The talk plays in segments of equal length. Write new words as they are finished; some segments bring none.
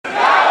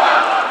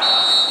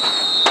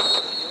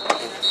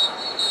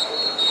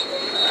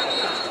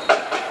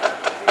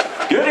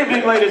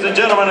evening, ladies and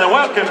gentlemen, and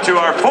welcome to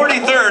our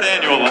 43rd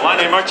annual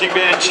IllinI Marching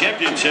Band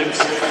Championships.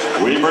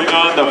 We bring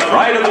on the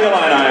pride of the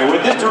IllinI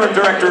with Interim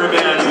Director of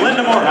Bands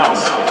Linda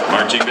Morehouse,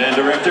 Marching Band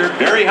Director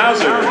Barry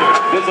Hauser,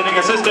 Visiting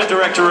Assistant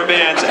Director of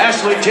Bands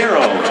Ashley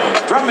Gerald,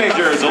 Drum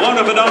Majors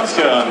Alona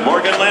Vidomska,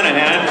 Morgan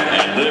Lanahan,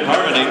 and Liv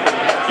Harmony.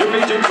 Your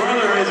featured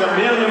twirler is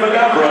Amelia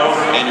Magabro,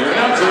 and your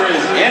announcer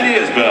is Andy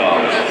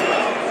Isbell.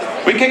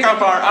 We kick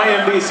off our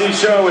IMBC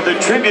show with a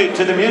tribute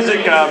to the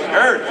music of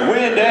Earth,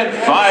 Wind, and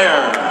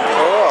Fire.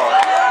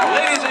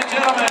 Ladies and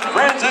gentlemen,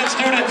 friends and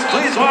students,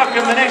 please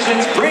welcome the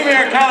nation's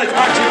premier college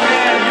marching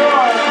band,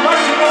 your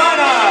Marching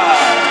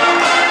IllinI!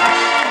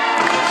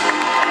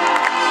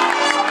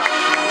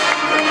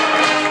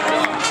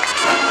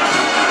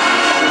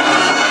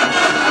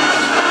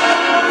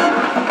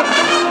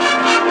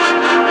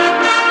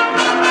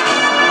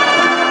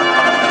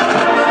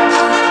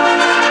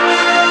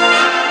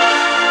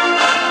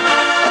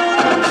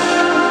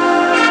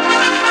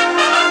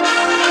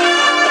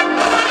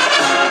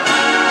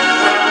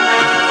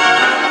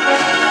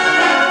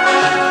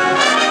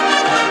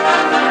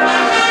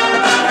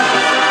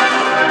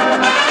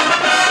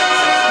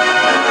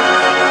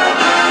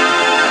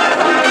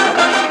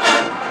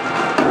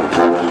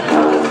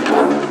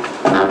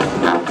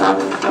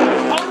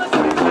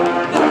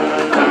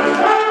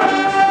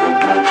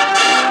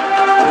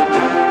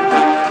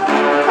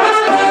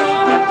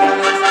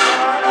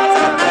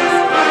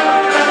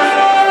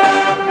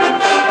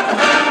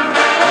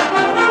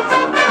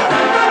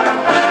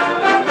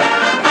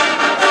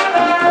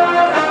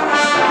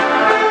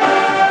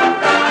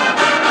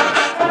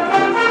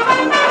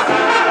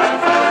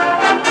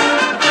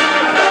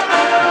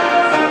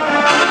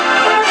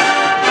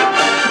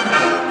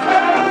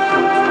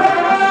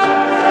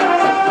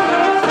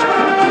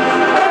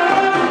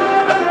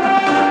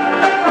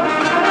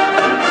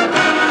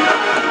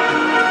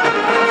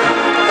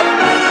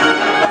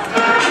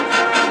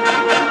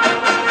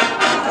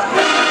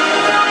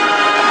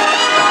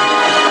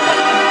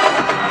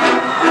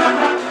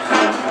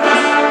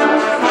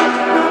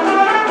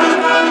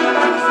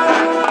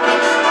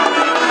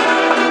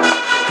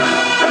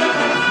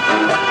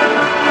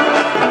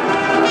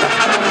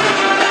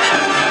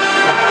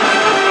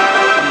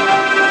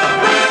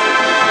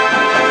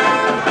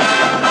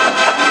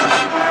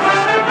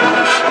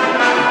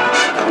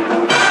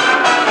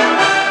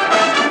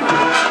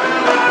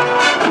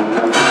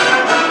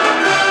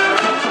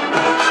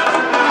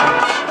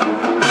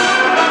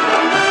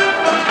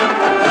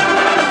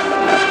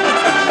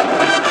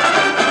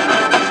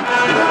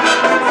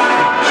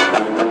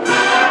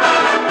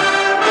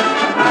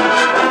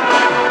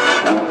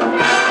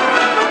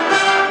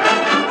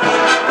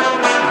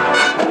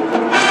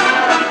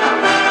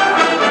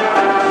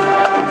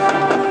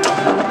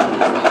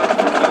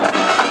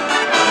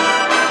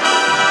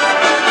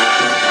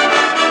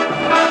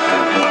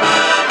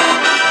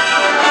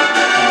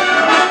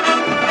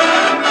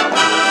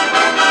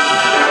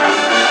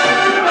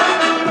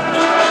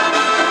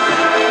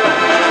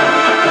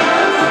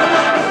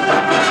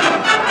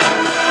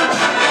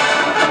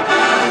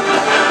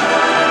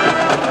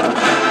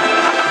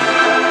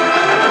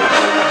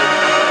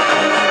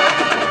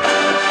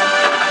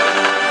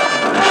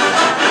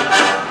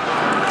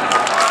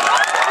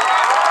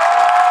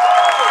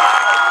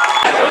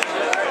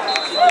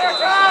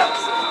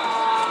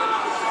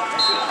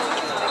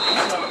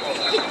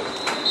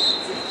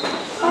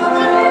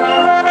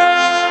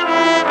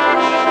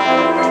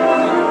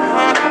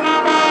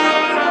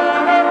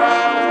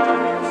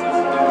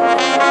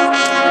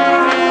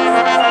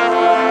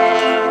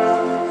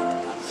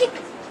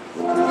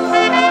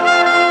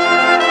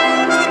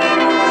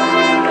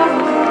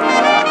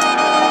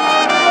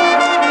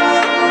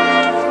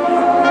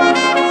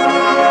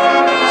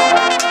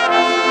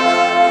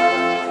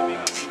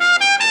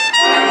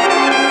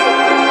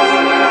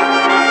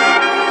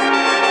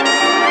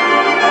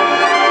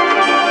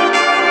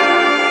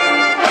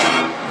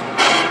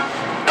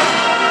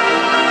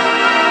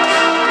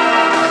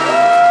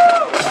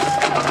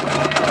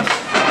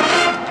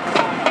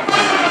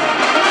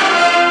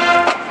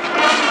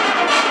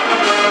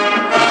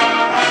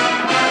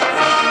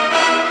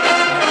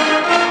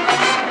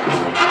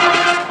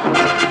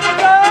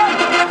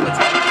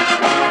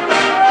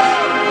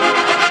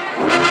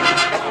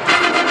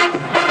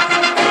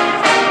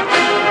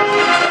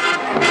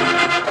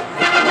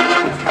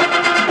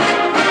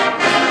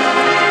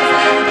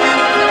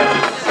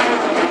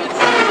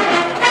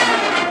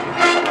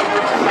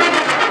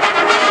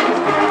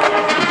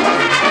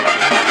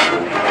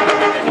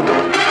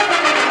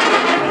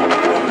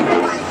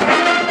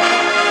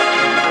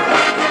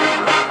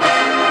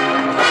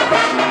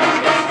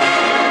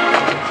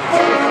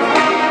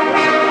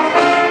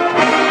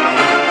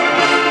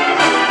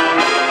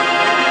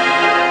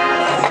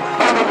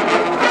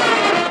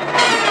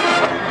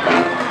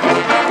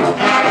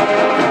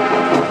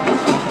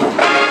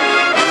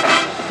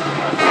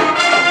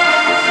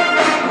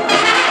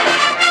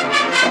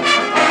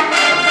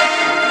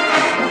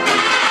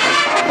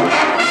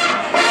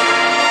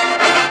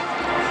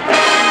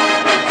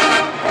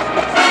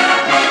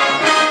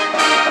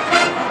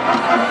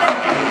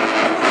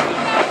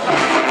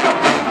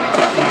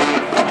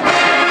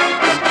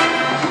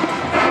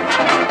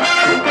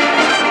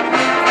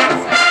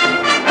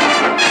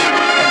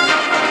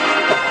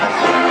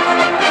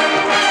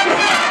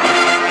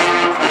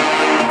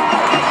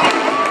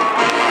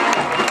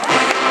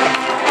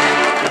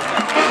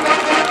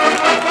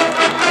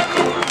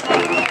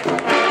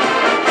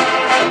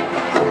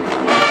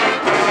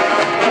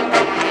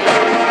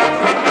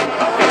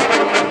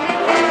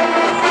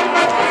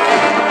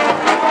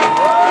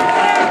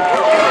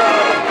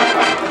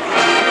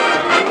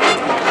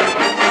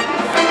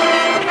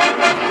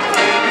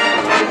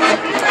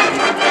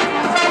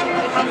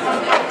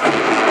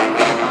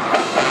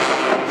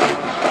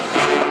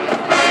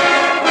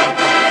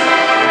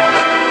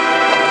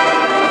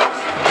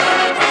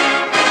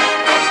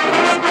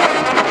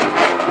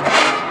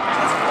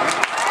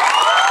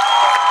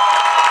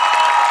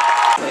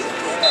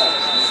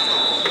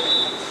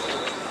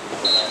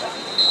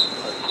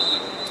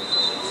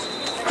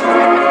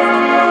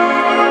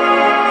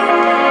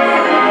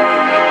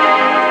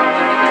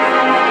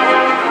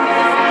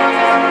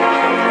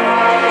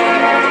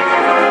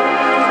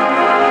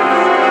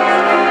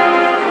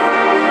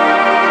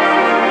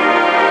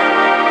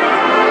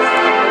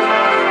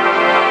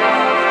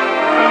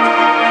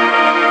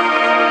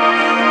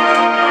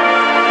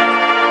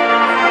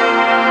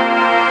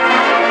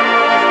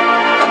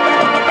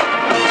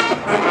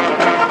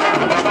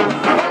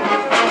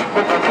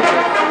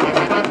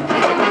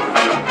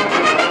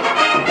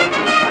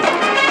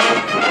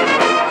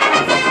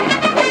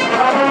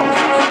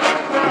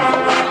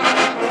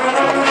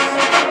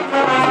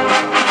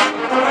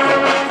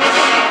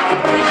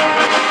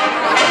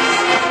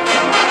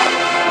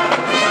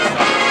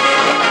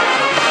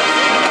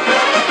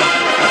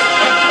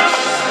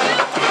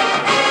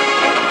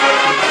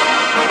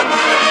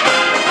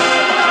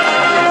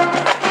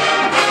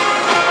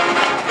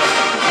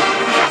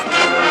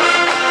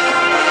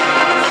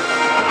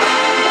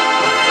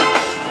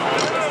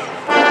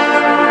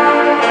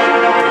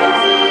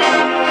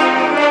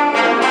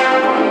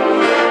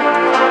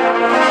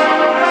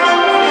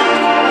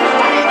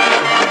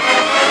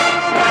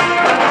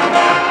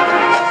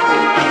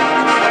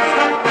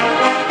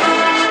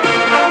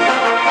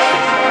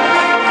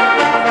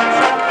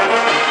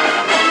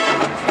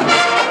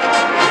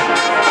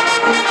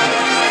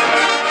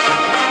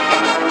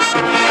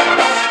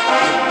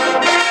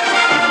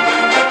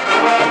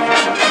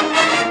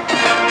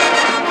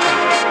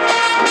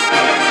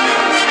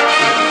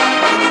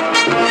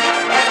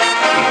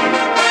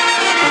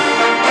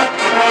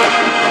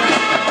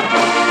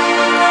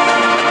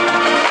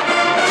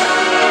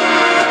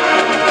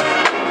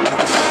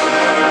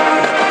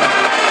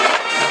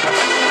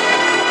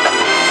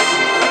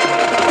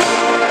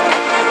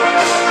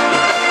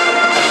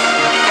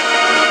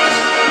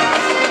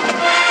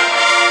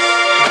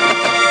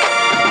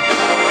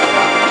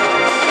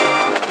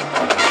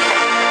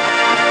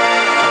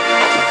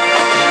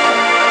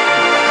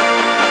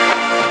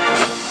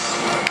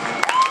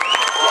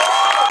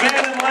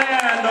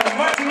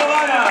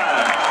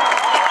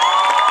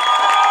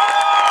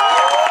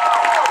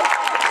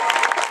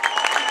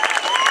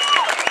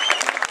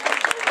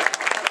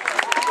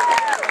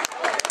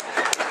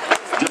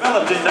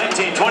 Developed in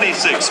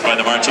 1926 by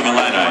the Marching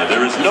Illini,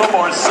 there is no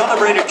more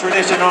celebrated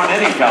tradition on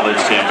any college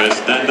campus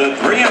than the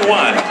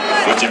 3-in-1,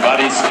 which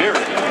embodies spirit,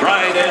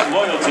 pride, and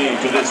loyalty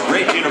to this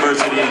great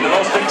university in the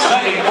most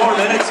exciting 4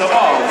 minutes of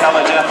all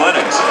college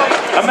athletics.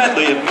 A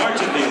medley of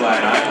March of the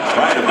Illini,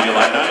 Pride of the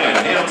Illini, and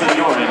Hail to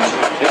the Orange.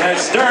 It has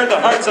stirred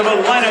the hearts of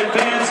Illini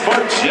fans for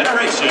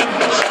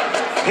generations.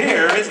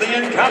 Here is the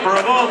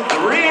incomparable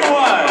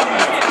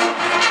 3-in-1.